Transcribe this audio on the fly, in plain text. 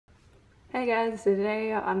Hey guys, so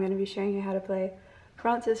today I'm going to be showing you how to play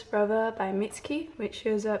Francis Brother by Mitski, which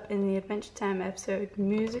shows up in the Adventure Time episode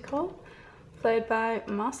Musical, played by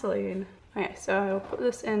Marceline. Okay, so I'll put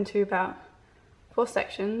this into about 4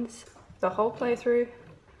 sections, the whole playthrough,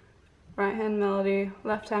 right hand melody,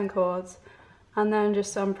 left hand chords, and then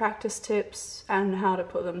just some practice tips and how to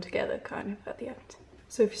put them together kind of at the end.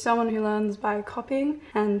 So if you're someone who learns by copying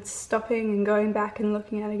and stopping and going back and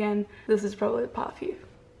looking at it again, this is probably the part for you.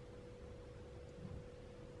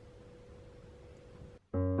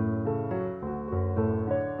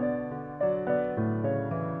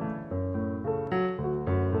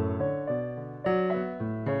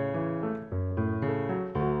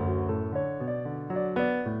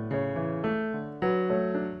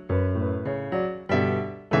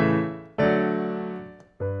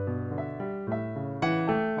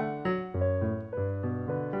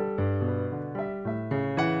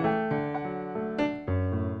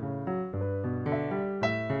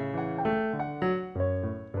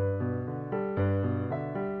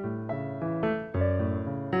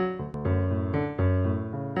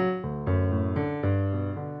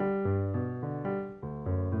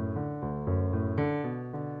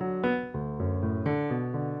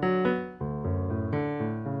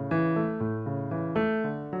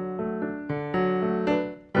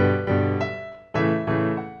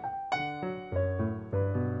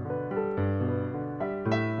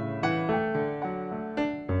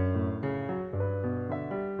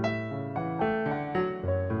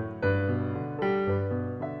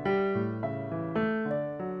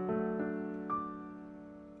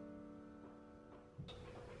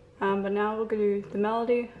 But now we'll do the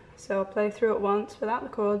melody, so I'll play through it once without the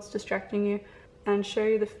chords distracting you and show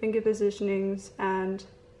you the finger positionings and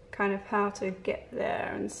kind of how to get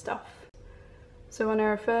there and stuff. So when I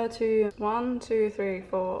refer to 1, 2, 3,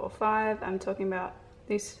 4, or 5, I'm talking about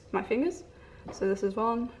these, my fingers. So this is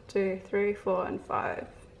 1, 2, 3, 4, and 5.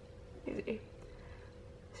 Easy.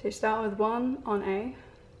 So you start with 1 on A,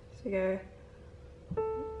 so you go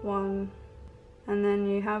 1, and then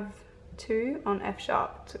you have 2 on F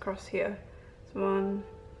sharp, it's across here. So 1,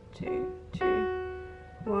 2, 2,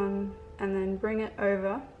 1, and then bring it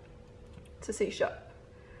over to C sharp.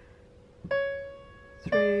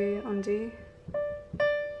 3 on D,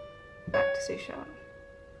 back to C sharp,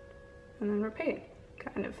 and then repeat,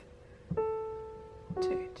 kind of.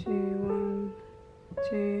 2, 2, 1,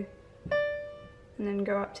 2, and then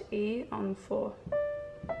go up to E on 4,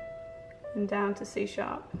 and down to C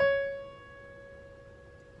sharp.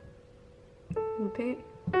 Repeat.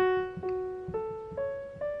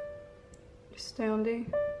 Just stay on D.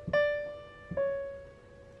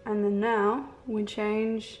 And then now we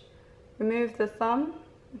change, remove the thumb,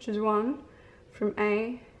 which is 1, from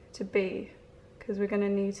A to B, because we're going to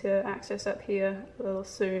need to access up here a little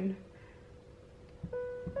soon.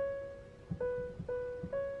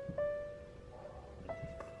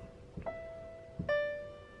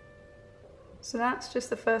 So that's just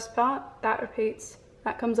the first part, that repeats.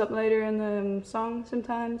 That comes up later in the song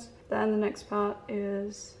sometimes. Then the next part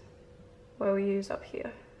is where we use up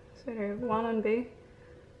here. So 1 on B,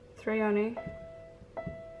 3 on E,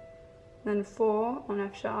 then 4 on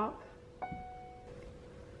F sharp,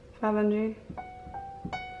 5 on G,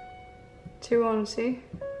 2 on C,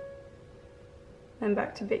 then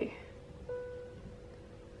back to B.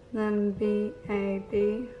 Then B, A,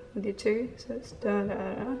 B with your 2, so it's da da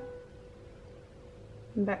da,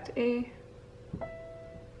 and back to E.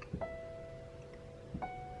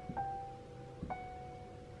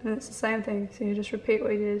 And it's the same thing, so you just repeat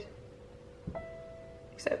what you did,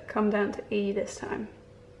 except come down to E this time.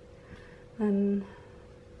 And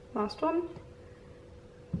last one,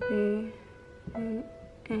 B, E,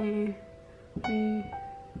 A, B,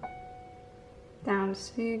 down to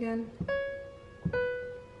C again,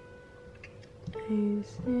 A,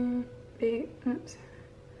 C, B, oops.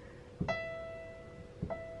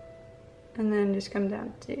 And then just come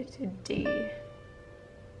down to D.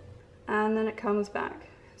 And then it comes back.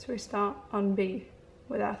 So we start on B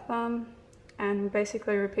with our thumb and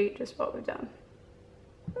basically repeat just what we've done.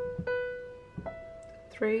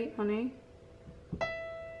 3 on E,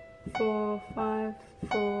 4, 5,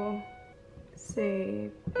 4, C,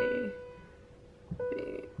 B,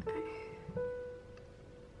 B,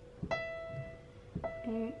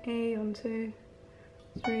 A, E on 2,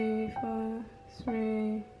 3, 4,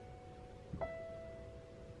 3,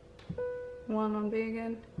 1 on B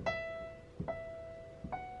again.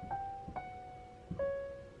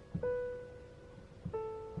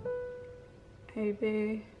 A,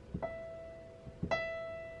 B,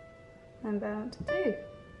 and down to D.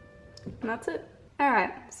 And that's it.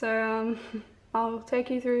 Alright, so I'll take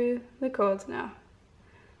you through the chords now.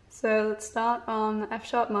 So let's start on the F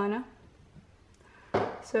sharp minor.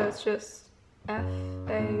 So it's just F,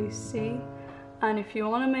 A, C, and if you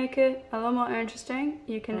want to make it a little more interesting,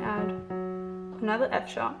 you can add another F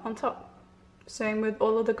sharp on top. Same with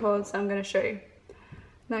all of the chords I'm going to show you.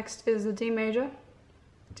 Next is the D major,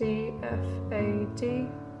 D, F, A, D,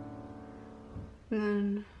 and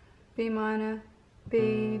then B minor,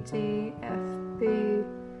 B, D, F, B,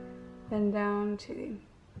 then down to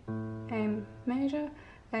A major,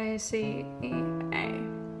 A, C, E, A.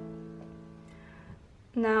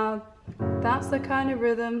 Now that's the kind of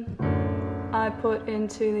rhythm I put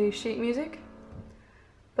into the sheet music,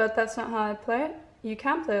 but that's not how I play it. You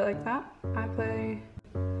can play it like that. I play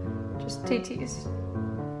just TTs.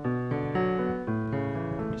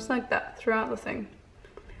 Just like that throughout the thing.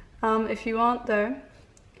 If you want though,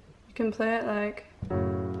 you can play it like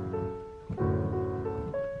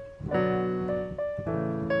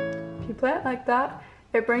if you play it like that,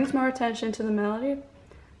 it brings more attention to the melody.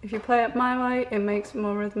 If you play it my way, it makes it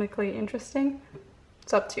more rhythmically interesting.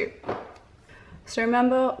 It's up to you. So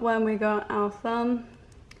remember when we got our thumb,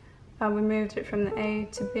 we moved it from the A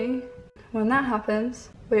to B. When that happens,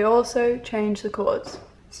 we also change the chords.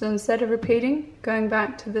 So instead of repeating, going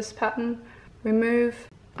back to this pattern, we move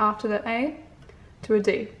after the A to a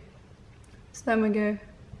D. So then we go,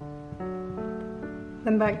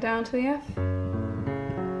 then back down to the F.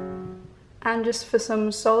 And just for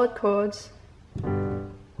some solid chords, so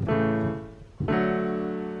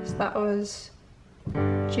that was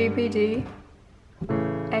G, B, D,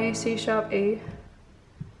 A, C sharp, E,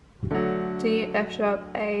 D, F sharp,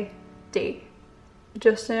 A, D.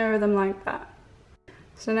 Just in a rhythm like that.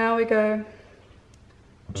 So now we go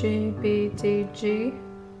G, B, D, G,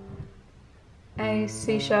 A,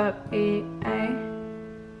 C sharp, E, A.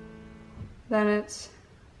 Then it's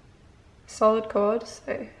solid chords,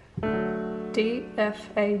 so D, F,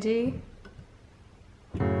 A, D,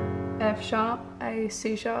 F sharp, A,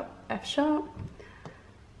 C sharp, F sharp,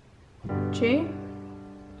 G.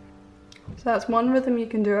 So that's one rhythm you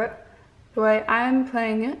can do it. The way I'm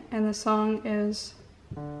playing it in the song is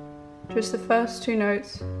just the first two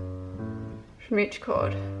notes from each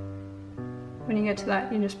chord. When you get to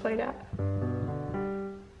that, you just play that.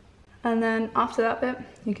 And then after that bit,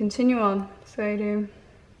 you continue on. So you do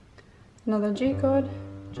another G chord,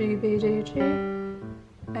 G, B, D, G,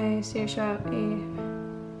 A, C sharp, E,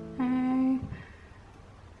 A,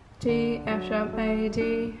 D, F sharp, A,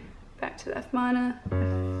 D, back to the F minor,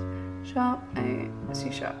 F sharp, A,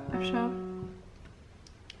 C sharp, F sharp,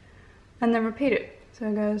 and then repeat it. So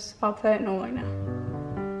it goes, I'll play it normally now.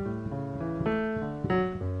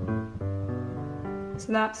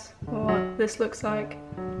 So that's what this looks like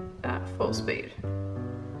at full speed.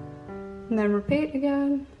 And then repeat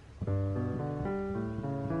again.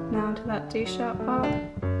 Now to that D sharp part.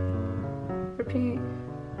 Repeat.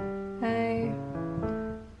 A,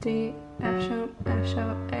 D, F sharp,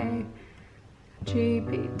 A, G,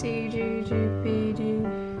 B, D, G, G, B, D.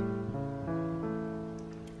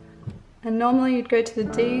 And normally you'd go to the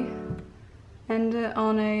D, end it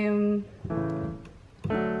on a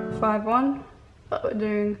 5-1, but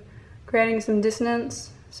we're creating some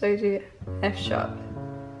dissonance, so you do F sharp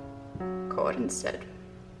chord instead.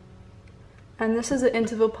 And this is the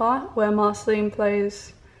interval part where Marceline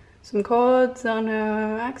plays some chords on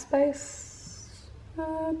her axe bass.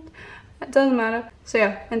 It doesn't matter. So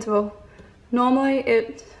yeah, interval.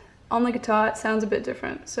 Normally on the guitar it sounds a bit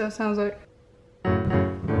different, so it sounds like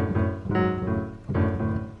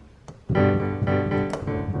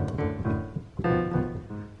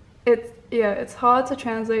it's hard to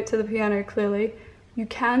translate to the piano clearly. You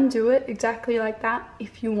can do it exactly like that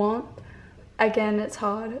if you want. Again, it's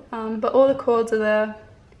hard, but all the chords are there.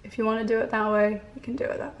 If you want to do it that way, you can do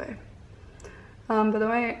it that way. But the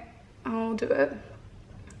way I'll do it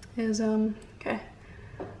is, okay.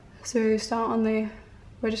 So we start on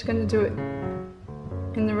we're just going to do it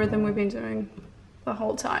in the rhythm we've been doing the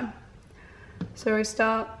whole time. So we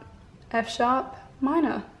start F sharp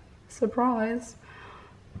minor, surprise,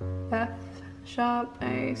 F sharp,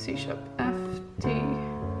 A, C sharp, F, D,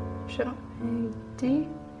 sharp, A, D,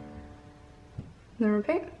 then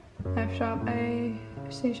repeat, F sharp, A,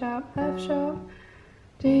 C sharp, F sharp,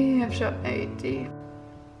 D, F sharp, A, D.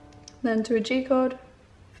 Then to a G chord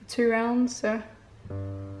for 2 rounds, so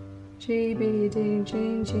G, B, D,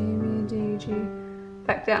 G, G, B, D, G.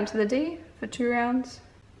 Back down to the D for 2 rounds,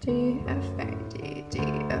 D, F, A, D, D,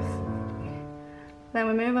 F. Then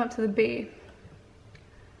we move up to the B.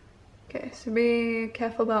 Okay, so be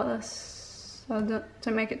careful about this, so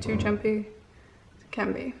don't make it too jumpy. It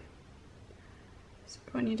can be. So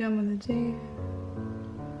when you're done with the D,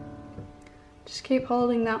 just keep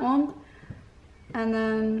holding that one, and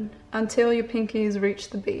then until your pinkies reach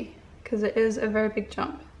the B, because it is a very big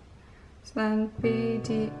jump. So then B,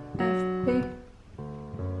 D, F, B.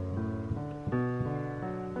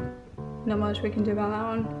 Not much we can do about that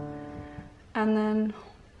one. And then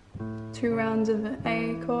 2 rounds of the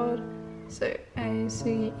A chord. So A,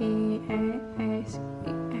 C, E, A, C,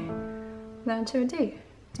 E, A. Then to a D.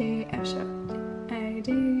 D, F sharp, D, A,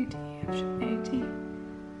 D, D, F sharp, A, D.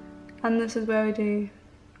 And this is where we do,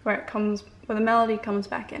 where the melody comes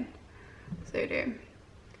back in. So we do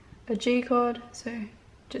a G chord, so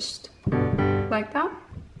just like that.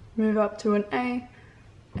 Move up to an A,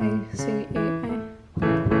 C, E, A.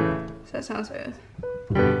 So that sounds like this.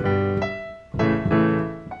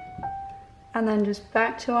 And then just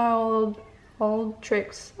back to our old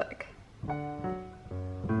tricks, like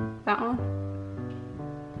that one.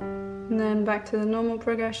 And then back to the normal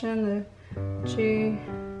progression, the G,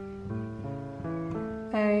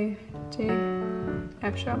 A, D,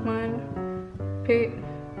 F sharp minor, P,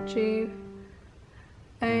 G,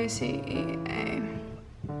 A, C, E, A,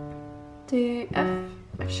 D,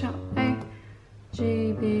 F sharp, A,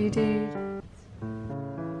 G, B, D.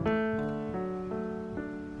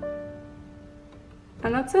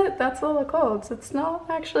 And that's it, that's all the chords. It's not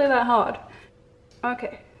actually that hard.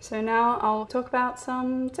 Okay, so now I'll talk about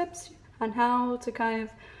some tips on how to kind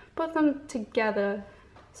of put them together.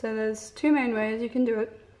 So there's 2 main ways you can do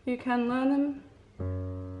it. You can learn them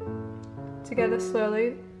together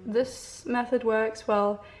slowly. This method works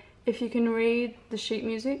well if you can read the sheet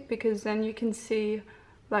music, because then you can see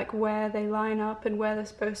like where they line up and where they're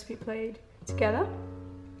supposed to be played together.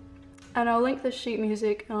 And I'll link the sheet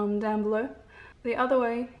music down below. The other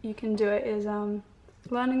way you can do it is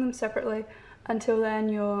learning them separately until then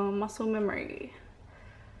your muscle memory.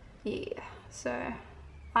 Yeah, so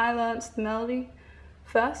I learnt the melody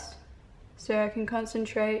first so I can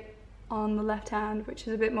concentrate on the left hand, which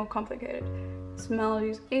is a bit more complicated. This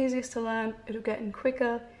melody is easiest to learn, it'll get in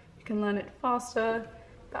quicker, you can learn it faster,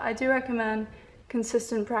 but I do recommend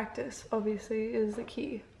consistent practice, obviously, is the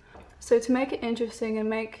key. So to make it interesting and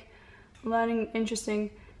make learning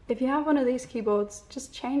interesting, if you have one of these keyboards,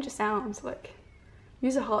 just change the sounds, like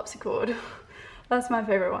use a harpsichord. That's my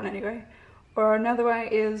favorite one anyway. Or another way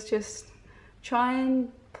is just try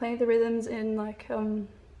and play the rhythms in like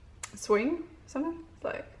swing, something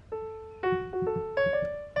like.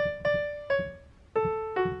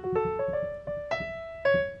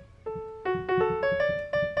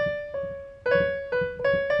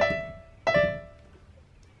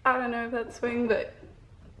 I don't know if that's swing, but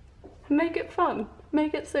make it fun.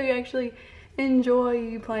 Make it so you actually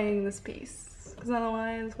enjoy playing this piece, because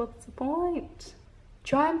otherwise, what's the point?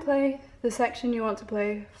 Try and play the section you want to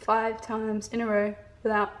play 5 times in a row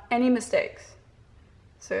without any mistakes.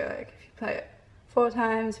 So like if you play it 4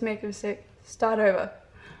 times, make a mistake, start over.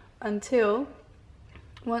 Until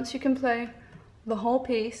once you can play the whole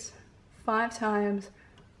piece 5 times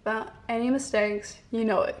without any mistakes, you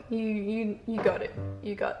know it. You got it.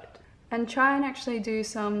 You got it. And try and actually do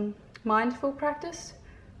some mindful practice.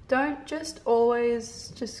 Don't just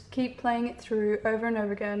always just keep playing it through over and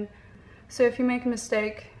over again. So if you make a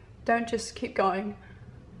mistake, don't just keep going.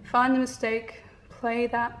 Find the mistake, play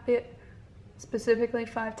that bit specifically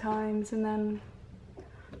 5 times, and then,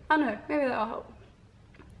 I don't know, maybe that'll help.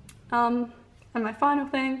 And my final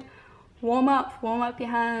thing, warm up your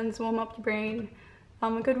hands, warm up your brain.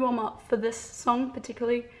 A good warm up for this song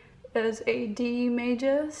particularly is a D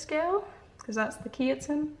major scale, because that's the key it's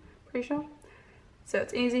in, pretty sure. So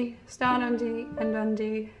it's easy, start on D, end on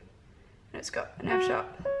D, and it's got an F sharp,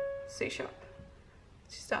 C sharp.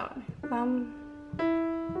 So start on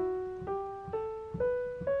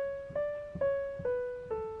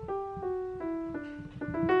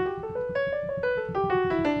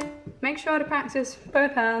Make sure to practice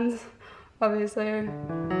both hands, obviously,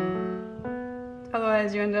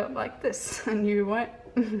 otherwise you end up like this and you won't,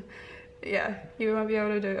 yeah, you won't be able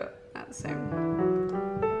to do it at the same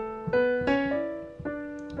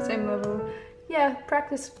level. Yeah,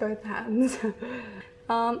 practice both hands.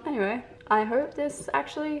 Anyway, I hope this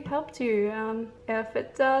actually helped you. If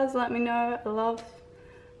it does, let me know. I love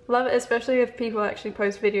it, especially if people actually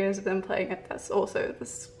post videos of them playing it. That's also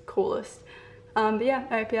the coolest. But yeah,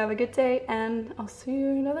 I hope you have a good day, and I'll see you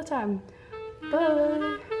another time.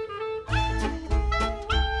 Bye!